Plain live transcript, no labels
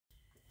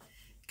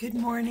Good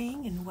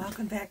morning and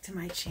welcome back to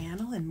my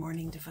channel and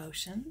morning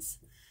devotions.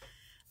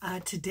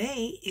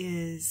 Today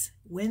is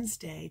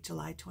Wednesday,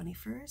 July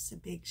 21st. A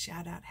big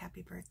shout out,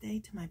 happy birthday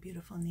to my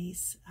beautiful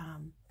niece,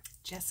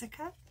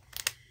 Jessica.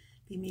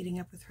 Be meeting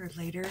up with her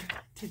later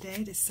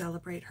today to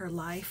celebrate her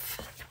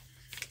life,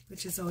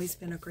 which has always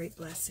been a great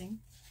blessing.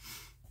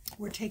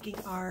 We're taking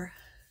our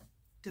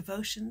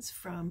devotions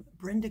from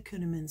Brenda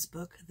Kuhnemann's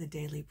book, The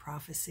Daily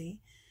Prophecy.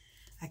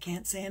 I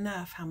can't say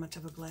enough how much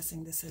of a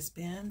blessing this has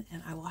been,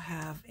 and I will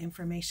have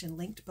information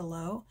linked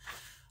below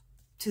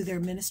to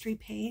their ministry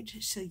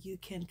page so you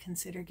can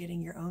consider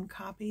getting your own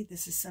copy.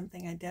 This is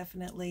something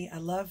I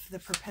love the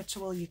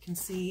perpetual. You can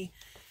see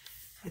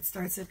it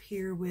starts up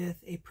here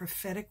with a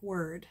prophetic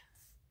word,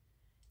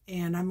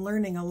 and I'm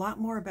learning a lot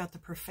more about the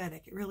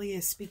prophetic. It really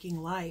is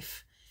speaking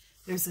life.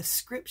 There's a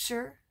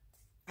scripture,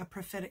 a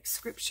prophetic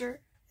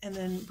scripture, and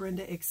then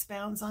Brenda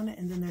expounds on it,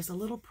 and then there's a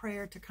little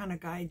prayer to kind of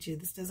guide you.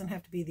 This doesn't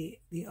have to be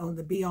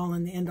the be-all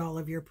and the end-all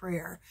of your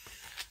prayer,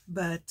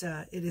 but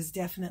it is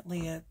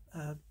definitely a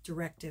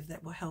directive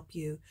that will help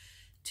you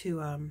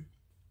to,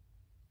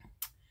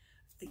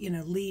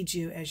 lead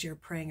you as you're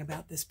praying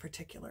about this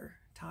particular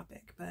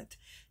topic. But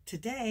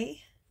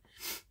today,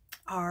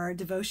 our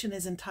devotion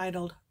is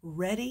entitled,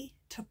 Ready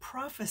to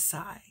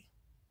Prophesy.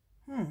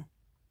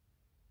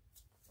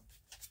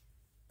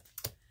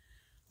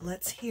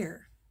 Let's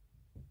hear.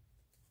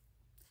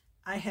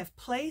 I have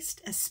placed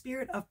a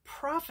spirit of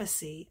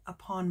prophecy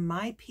upon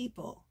my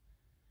people.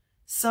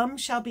 Some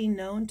shall be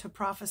known to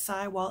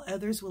prophesy, while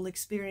others will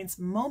experience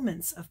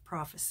moments of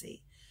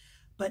prophecy.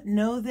 But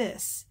know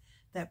this,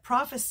 that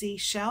prophecy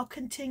shall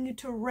continue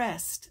to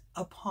rest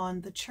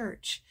upon the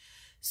church.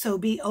 So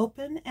be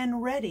open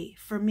and ready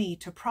for me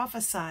to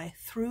prophesy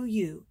through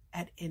you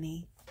at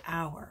any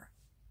hour.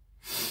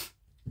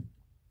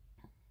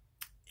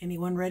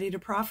 Anyone ready to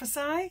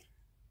prophesy?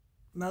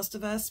 Most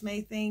of us may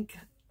think,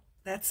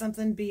 that's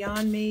something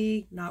beyond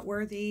me, not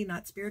worthy,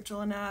 not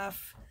spiritual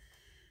enough.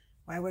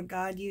 Why would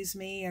God use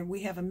me? Or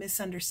we have a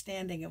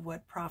misunderstanding of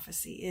what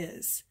prophecy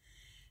is.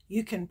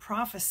 You can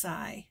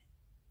prophesy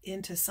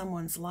into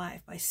someone's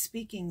life by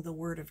speaking the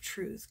word of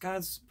truth.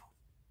 God's,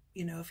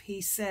 if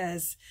he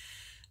says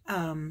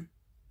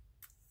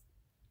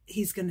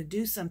he's going to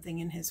do something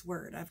in his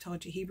word. I've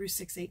told you, Hebrews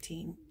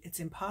 6:18, it's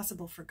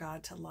impossible for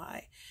God to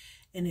lie.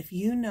 And if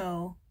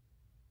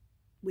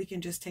we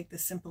can just take the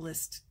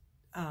simplest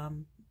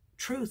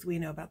truth we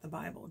know about the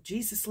Bible.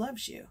 Jesus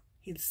loves you.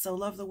 He so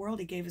loved the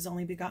world, he gave his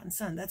only begotten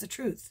son. That's a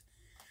truth.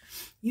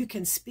 You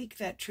can speak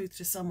that truth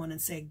to someone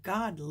and say,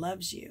 God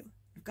loves you.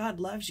 If God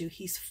loves you,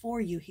 he's for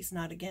you. He's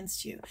not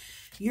against you.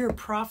 You're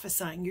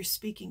prophesying. You're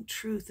speaking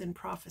truth and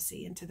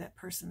prophecy into that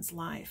person's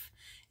life.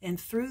 And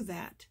through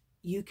that,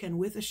 you can,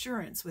 with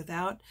assurance,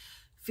 without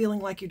feeling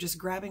like you're just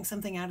grabbing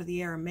something out of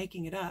the air and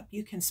making it up,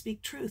 you can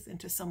speak truth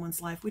into someone's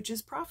life, which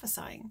is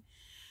prophesying.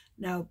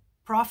 Now,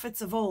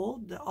 prophets of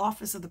old, the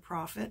office of the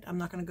prophet, I'm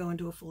not going to go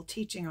into a full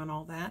teaching on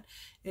all that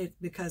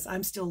because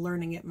I'm still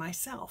learning it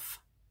myself.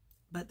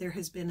 But there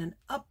has been an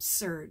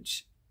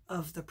upsurge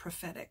of the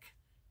prophetic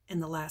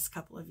in the last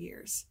couple of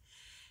years.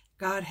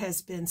 God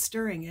has been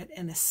stirring it,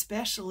 and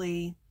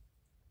especially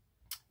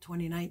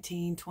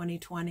 2019,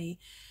 2020,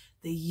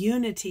 the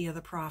unity of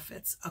the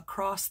prophets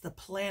across the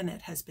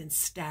planet has been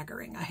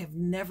staggering. I have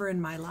never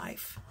in my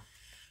life.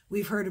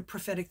 We've heard of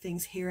prophetic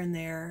things here and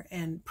there,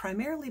 and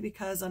primarily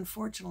because,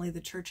 unfortunately, the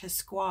church has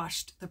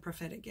squashed the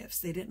prophetic gifts.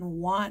 They didn't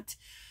want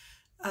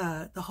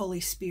the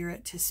Holy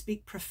Spirit to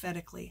speak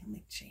prophetically. Let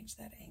me change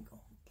that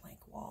angle.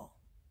 Blank wall.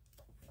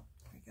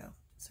 There we go.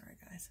 Sorry,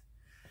 guys.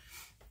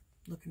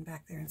 Looking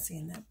back there and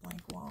seeing that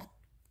blank wall.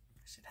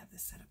 I should have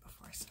this set up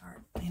before I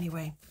start.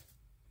 Anyway,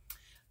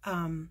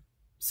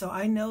 so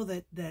I know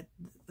that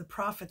the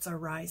prophets are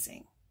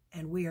rising,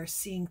 and we are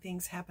seeing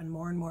things happen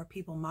more and more.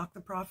 People mock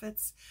the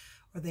prophets,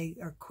 or they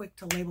are quick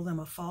to label them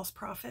a false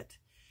prophet.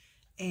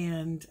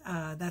 And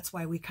that's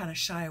why we kind of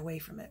shy away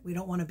from it. We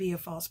don't want to be a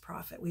false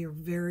prophet. We are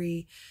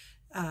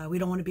we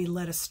don't want to be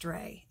led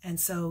astray. And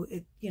so,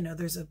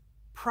 there's a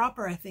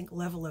proper, I think,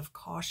 level of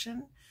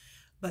caution.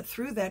 But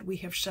through that, we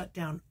have shut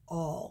down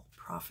all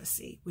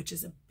prophecy, which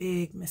is a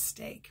big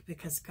mistake,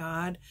 because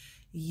God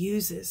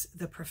uses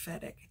the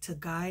prophetic to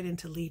guide and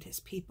to lead his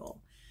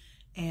people.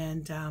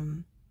 And,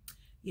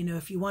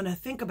 if you want to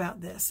think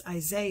about this,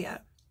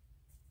 Isaiah,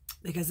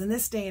 because in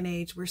this day and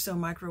age, we're so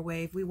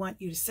microwave, we want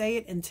you to say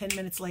it, and 10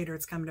 minutes later,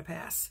 it's come to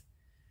pass.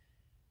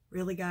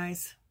 Really,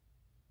 guys?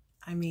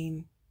 I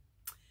mean,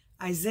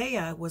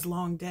 Isaiah was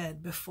long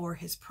dead before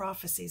his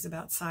prophecies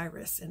about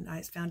Cyrus, and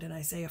I found in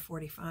Isaiah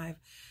 45,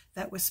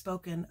 that was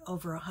spoken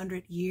over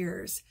 100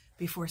 years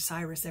before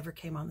Cyrus ever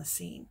came on the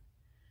scene.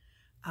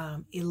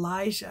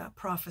 Elijah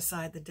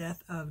prophesied the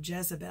death of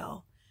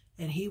Jezebel,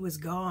 and he was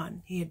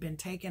gone. He had been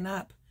taken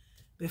up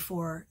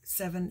before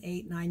 7,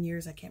 8, 9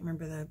 years. I can't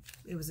remember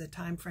it was a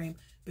time frame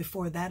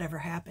before that ever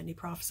happened. He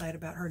prophesied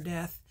about her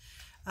death.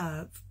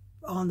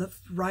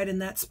 Right in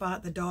that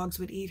spot, the dogs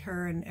would eat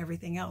her and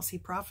everything else. He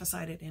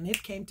prophesied it, and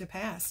it came to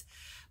pass,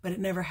 but it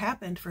never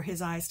happened for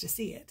his eyes to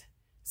see it.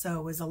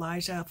 So was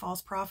Elijah a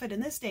false prophet? In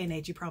this day and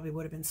age, he probably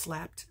would have been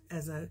slapped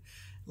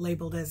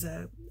labeled as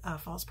a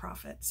false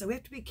prophet. So we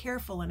have to be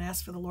careful and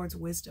ask for the Lord's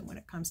wisdom when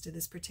it comes to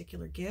this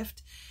particular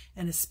gift,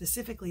 and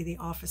specifically the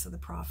office of the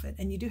prophet.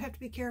 And you do have to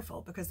be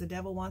careful because the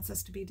devil wants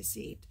us to be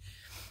deceived.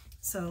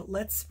 So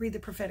let's read the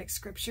prophetic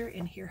scripture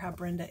and hear how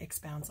Brenda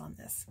expounds on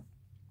this.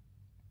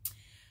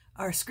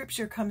 Our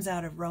scripture comes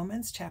out of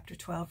Romans chapter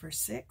 12, verse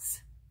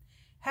 6.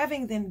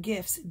 Having then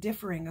gifts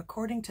differing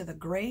according to the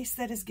grace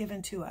that is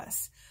given to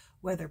us,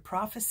 whether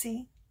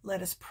prophecy,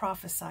 let us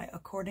prophesy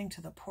according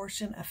to the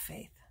portion of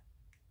faith.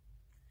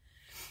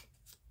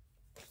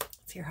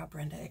 Let's hear how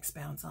Brenda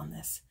expounds on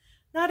this.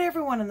 Not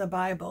everyone in the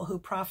Bible who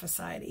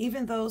prophesied,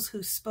 even those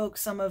who spoke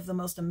some of the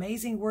most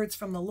amazing words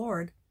from the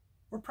Lord,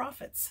 were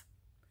prophets.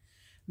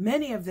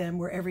 Many of them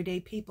were everyday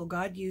people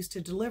God used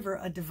to deliver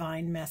a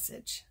divine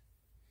message.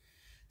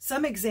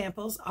 Some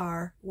examples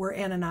were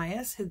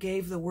Ananias, who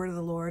gave the word of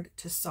the Lord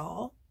to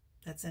Saul.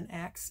 That's in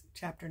Acts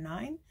chapter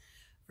 9,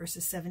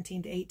 verses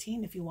 17 to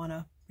 18, if you want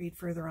to read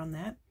further on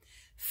that.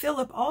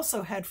 Philip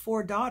also had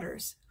 4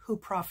 daughters who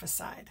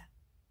prophesied.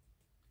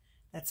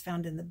 That's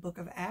found in the book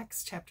of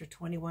Acts, chapter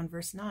 21,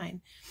 verse 9.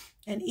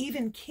 And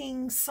even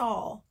King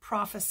Saul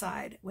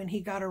prophesied when he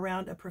got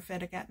around a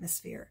prophetic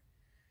atmosphere,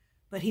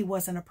 but he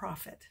wasn't a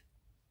prophet.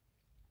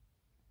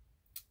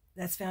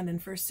 That's found in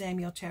 1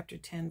 Samuel chapter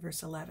 10,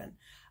 verse 11.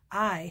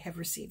 I have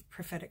received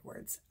prophetic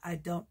words. I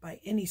don't by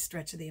any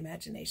stretch of the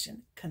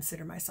imagination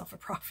consider myself a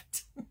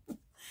prophet.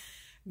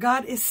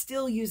 God is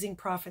still using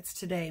prophets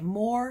today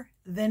more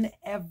than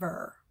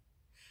ever.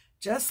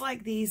 Just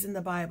like these in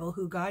the Bible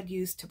who God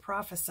used to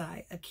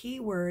prophesy a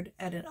key word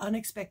at an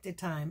unexpected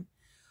time,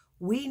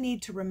 we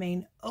need to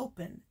remain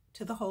open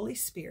to the Holy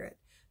Spirit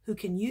who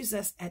can use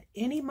us at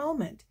any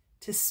moment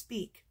to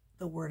speak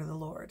the word of the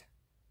Lord.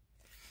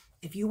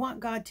 If you want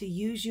God to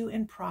use you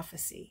in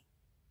prophecy,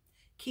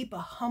 keep a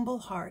humble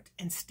heart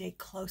and stay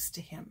close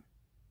to him.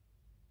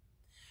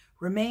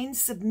 Remain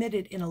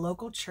submitted in a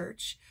local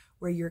church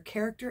where your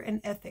character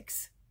and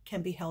ethics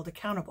can be held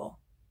accountable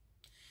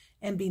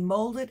and be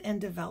molded and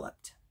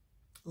developed.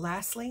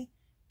 Lastly,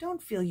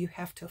 don't feel you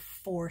have to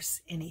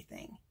force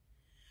anything,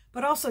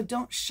 but also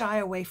don't shy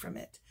away from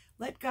it.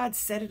 Let God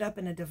set it up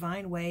in a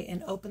divine way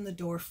and open the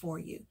door for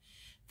you.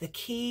 The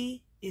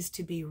key is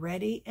to be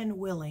ready and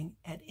willing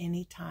at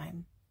any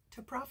time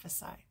to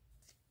prophesy.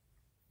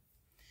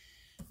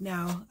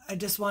 Now, I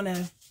just want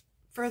to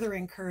further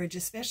encourage,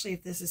 especially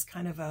if this is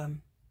kind of a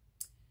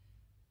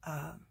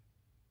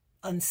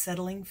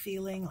unsettling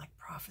feeling, like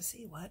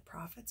prophecy, what?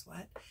 Prophets,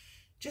 what?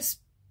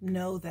 Just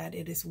know that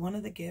it is one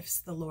of the gifts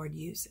the Lord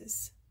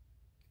uses.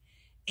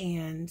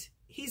 And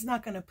he's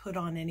not going to put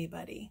on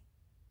anybody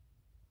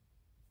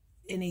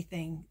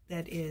anything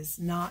that is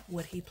not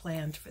what he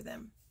planned for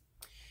them.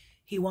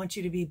 He wants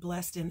you to be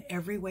blessed in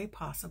every way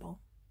possible.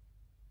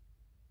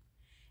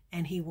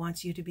 And he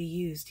wants you to be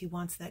used. He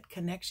wants that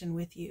connection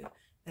with you,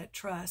 that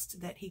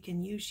trust that he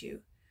can use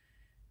you.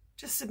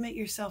 Just submit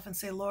yourself and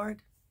say,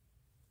 Lord,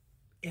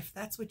 if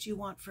that's what you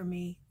want for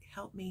me,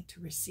 help me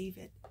to receive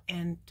it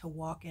and to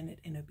walk in it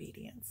in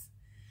obedience.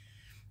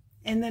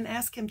 And then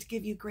ask him to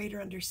give you greater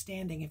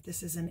understanding if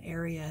this is an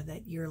area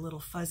that you're a little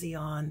fuzzy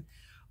on,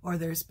 or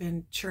there's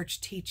been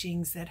church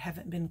teachings that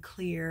haven't been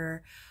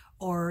clear,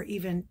 or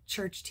even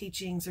church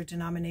teachings or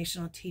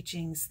denominational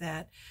teachings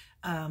that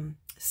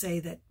say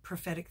that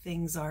prophetic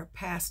things are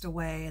passed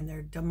away and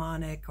they're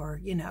demonic, or,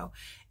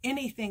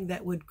 anything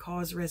that would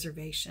cause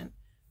reservation.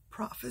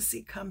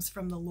 Prophecy comes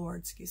from the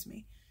Lord,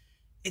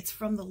 It's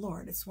from the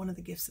Lord. It's one of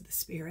the gifts of the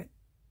Spirit.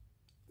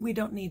 We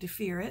don't need to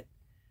fear it.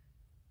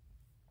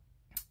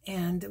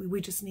 And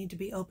we just need to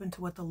be open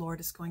to what the Lord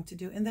is going to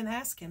do. And then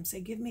ask him, say,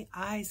 give me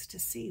eyes to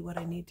see what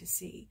I need to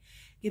see.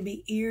 Give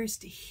me ears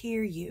to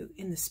hear you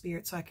in the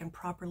Spirit so I can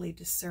properly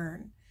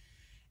discern.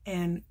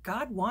 And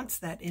God wants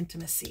that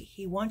intimacy.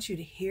 He wants you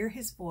to hear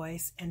his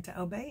voice and to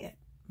obey it.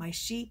 My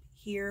sheep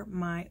hear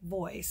my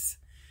voice.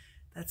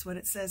 That's what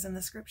it says in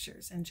the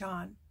scriptures in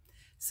John.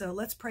 So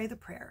let's pray the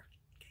prayer.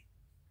 Okay.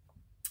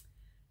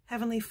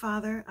 Heavenly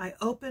Father, I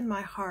open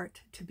my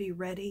heart to be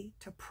ready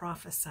to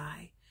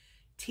prophesy.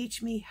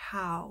 Teach me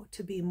how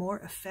to be more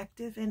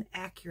effective and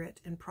accurate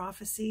in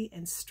prophecy,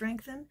 and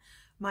strengthen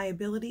my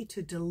ability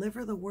to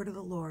deliver the word of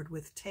the Lord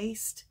with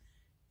taste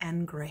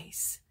and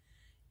grace.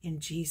 In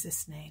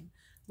Jesus' name.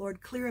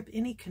 Lord, clear up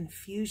any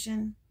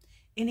confusion,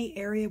 any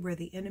area where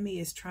the enemy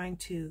is trying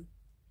to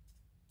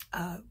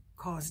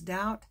cause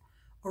doubt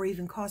or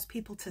even cause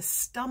people to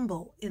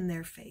stumble in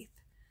their faith.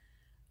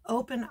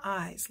 Open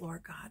eyes,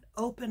 Lord God,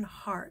 open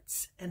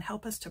hearts, and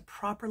help us to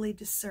properly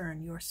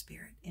discern your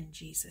Spirit in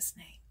Jesus'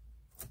 name.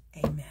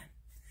 Amen.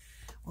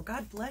 Well,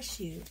 God bless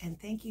you, and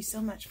thank you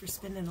so much for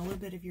spending a little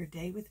bit of your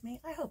day with me.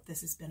 I hope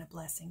this has been a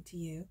blessing to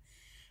you.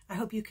 I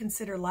hope you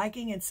consider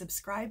liking and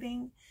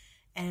subscribing,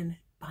 and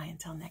bye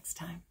until next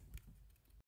time.